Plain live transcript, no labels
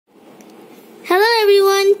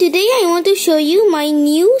everyone, today I want to show you my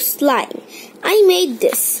new slime. I made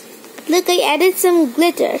this. Look, I added some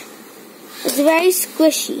glitter. It's very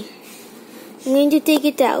squishy. I'm going to take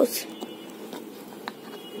it out.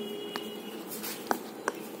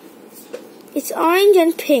 It's orange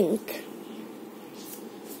and pink.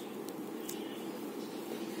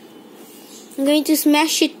 I'm going to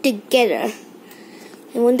smash it together.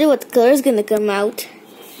 I wonder what color is going to come out.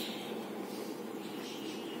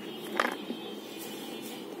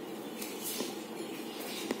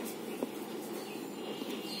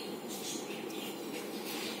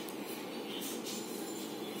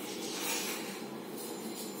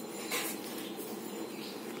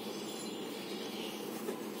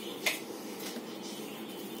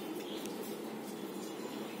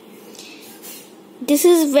 This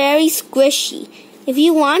is very squishy. If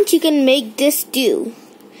you want, you can make this too.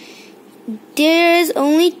 There is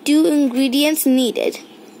only 2 ingredients needed.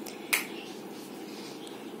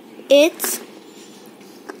 It's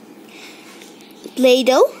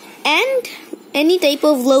Play-Doh and any type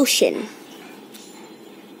of lotion.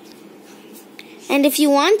 And if you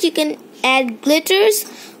want, you can add glitters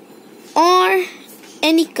or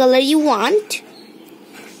any color you want.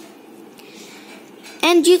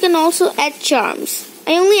 And you can also add charms.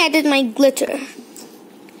 I only added my glitter.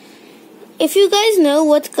 If you guys know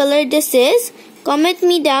what color this is, comment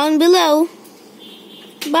me down below.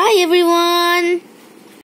 Bye everyone.